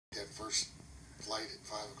That first flight at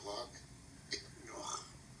 5 o'clock.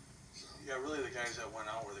 So, Yeah, really, the guys that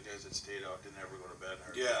went out were the guys that stayed out, didn't ever go to bed.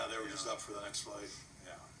 Yeah, they were just up for the next flight.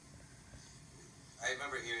 Yeah. I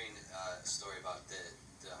remember hearing a story about the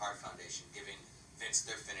Hart Foundation giving Vince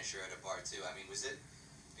their finisher at a bar too. I mean, was it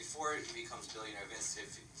before he becomes billionaire Vince?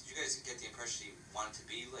 Did you guys get the impression he wanted to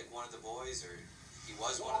be like one of the boys, or he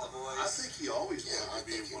was one of the boys? I think he always wanted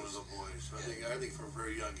to be one of was. the boys. I think from a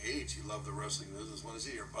very young age he loved the wrestling business. When you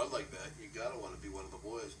see your bud like that, you gotta want to be one of the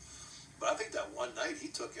boys. But I think that one night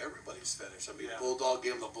he took everybody's finish. I mean, Yeah. Bulldog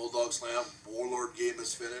gave him the Bulldog Slam. Warlord gave him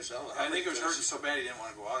his finish. I think it was hurting so bad he didn't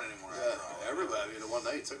want to go out anymore. Yeah, everybody. I mean, the one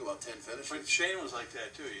night he took about 10 finishes. But Shane was like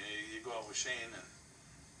that too. You go out with Shane and,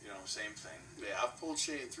 same thing. Yeah, I've pulled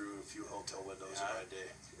Shane through a few hotel windows in my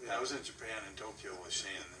day. Yeah. I was in Japan and Tokyo with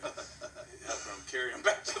Shane. Helping him carry him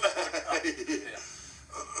back to the hotel. Yeah.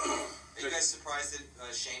 Are you guys surprised that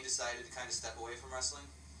Shane decided to kind of step away from wrestling?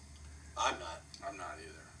 I'm not. I'm not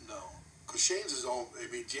either. No. Because Shane's his own. I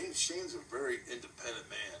mean, Shane's a very independent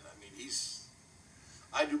man. I mean,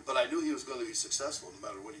 but I knew he was going to be successful no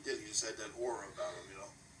matter what he did. He just had that aura about him,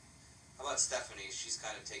 How about Stephanie? She's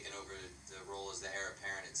kind of taken over the role as the heir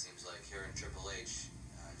apparent, it seems like, here in Triple H.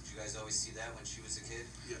 Did you guys always see that when she was a kid?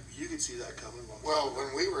 Yeah, you could see that coming. Well,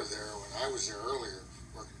 when we were there, when I was there earlier,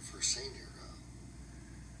 working for Senior,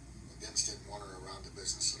 Vince didn't want her around the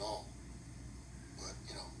business at all. But,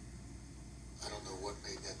 I don't know what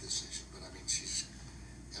made that decision, but I mean, she's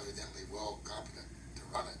evidently well competent to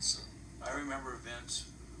run it, so. I remember Vince,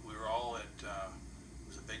 we were all at, it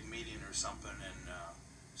was a big meeting or something, and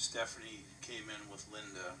Stephanie came in with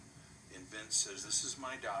Linda, and Vince says, "This is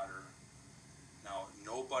my daughter. Now,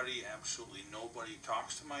 absolutely nobody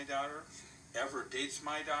talks to my daughter, ever dates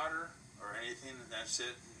my daughter, or anything, and that's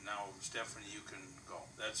it. Now, Stephanie, you can go."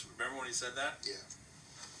 Remember when he said that? Yeah.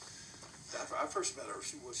 I first met her,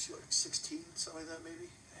 was she like 16, something like that maybe?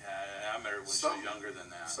 Yeah, I met her when she was younger than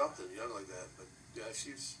that. Something young like that, but yeah,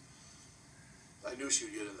 I knew she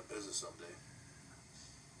would get in the business someday.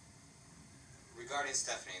 Regarding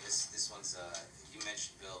Stephanie, this one's, you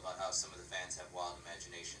mentioned, Bill, about how some of the fans have wild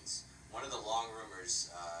imaginations. One of the long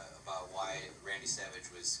rumors about why Randy Savage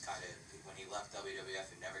was kind of, when he left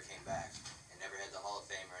WWF and never came back, and never had the Hall of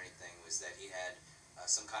Fame or anything, was that he had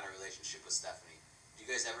some kind of relationship with Stephanie. Do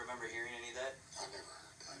you guys ever remember hearing any of that? I never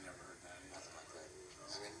heard that. I never heard that either. Nothing like that.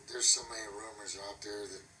 I mean, there's so many rumors out there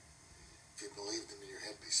that if you believed them, your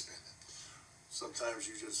head be spinning. Sometimes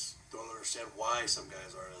you just don't understand why some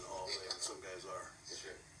guys aren't in the Hall of Fame and some guys are.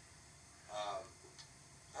 Sure. How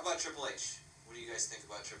about Triple H? What do you guys think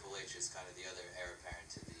about Triple H as kind of the other heir apparent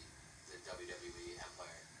to the WWE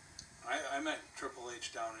empire? I met Triple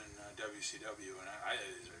H down in WCW, and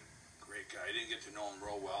he's a great guy. I didn't get to know him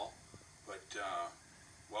real well, but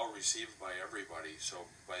well received by everybody. So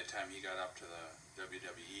by the time he got up to the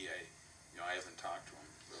WWE, I haven't talked to him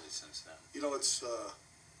really since then.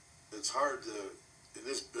 It's hard to, in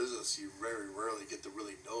this business, you very rarely get to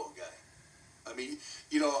really know a guy. I mean,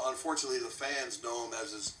 unfortunately the fans know him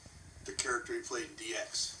as the character he played in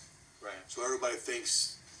DX. Right. So everybody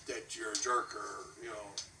thinks that you're a jerk or,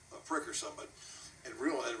 a prick or something. But in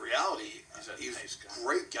reality, he's nice guy. A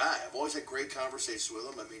great guy. I've always had great conversations with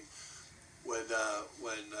him. I mean, when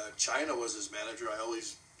China was his manager,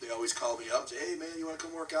 they always called me up and say, "Hey man, you want to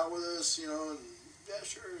come work out with us?" And yeah,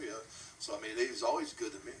 sure. Yeah. So I mean, he was always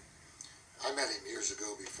good to me. I met him years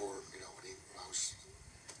ago before, when I was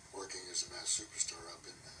working as a mass superstar up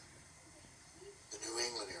in the New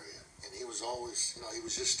England area. And he was always, he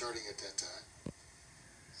was just starting at that time.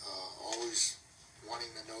 Always wanting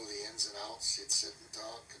to know the ins and outs. He'd sit and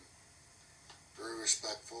talk, and very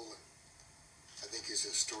respectful. And I think he's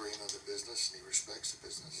a historian of the business, and he respects the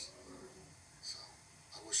business. So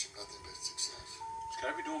I wish him nothing but success. He's got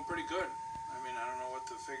to be doing pretty good. I mean, I don't know what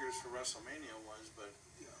the figures for WrestleMania was, but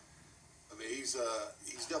yeah. I mean, he's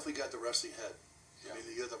definitely got the wrestling head. Yeah. I mean,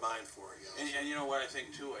 he got the mind for it. And you know what I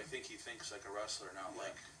think too? I think he thinks like a wrestler, not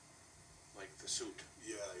like the suit.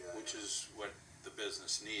 Yeah. Which is what the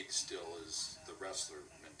business needs still, is the wrestler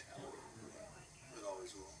mentality. Yeah. It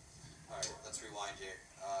always will. All right, let's rewind here.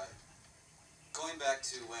 Going back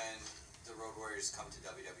to when the Road Warriors come to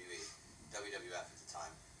WWF at the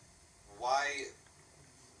time, what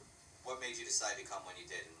made you decide to come when you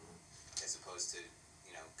did, as opposed to,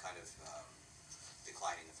 kind of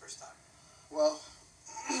declining the first time? Well,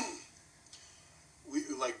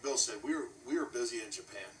 like Bill said, we were busy in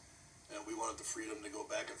Japan, and we wanted the freedom to go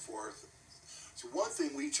back and forth. So one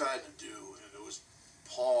thing we tried to do, and it was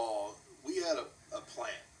Paul, we had a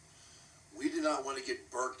plan. We did not want to get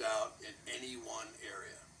burnt out in any one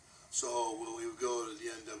area. So when we would go to the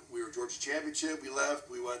end of, we were Georgia Championship, we left,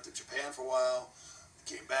 we went to Japan for a while,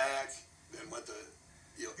 came back, then went to,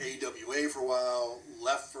 AWA for a while,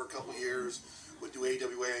 left for a couple of years, would do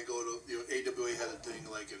AWA and go to, AWA had a thing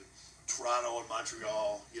like in Toronto and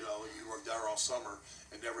Montreal, you work there all summer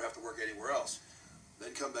and never have to work anywhere else.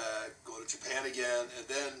 Then come back, go to Japan again, and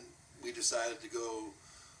then we decided to go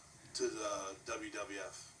to the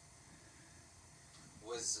WWF.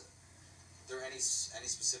 Was there any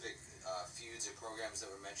specific feuds or programs that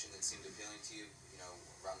were mentioned that seemed appealing to you,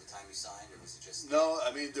 around the time you signed, or was it just... No,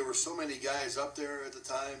 I mean, there were so many guys up there at the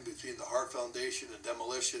time between the Hart Foundation and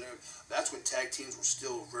Demolition. And that's when tag teams were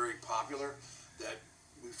still very popular, that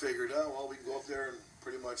we figured, we can go up there and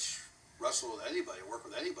pretty much wrestle with anybody, work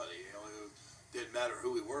with anybody. It didn't matter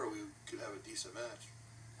who we were, we could have a decent match.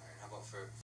 All right, how about for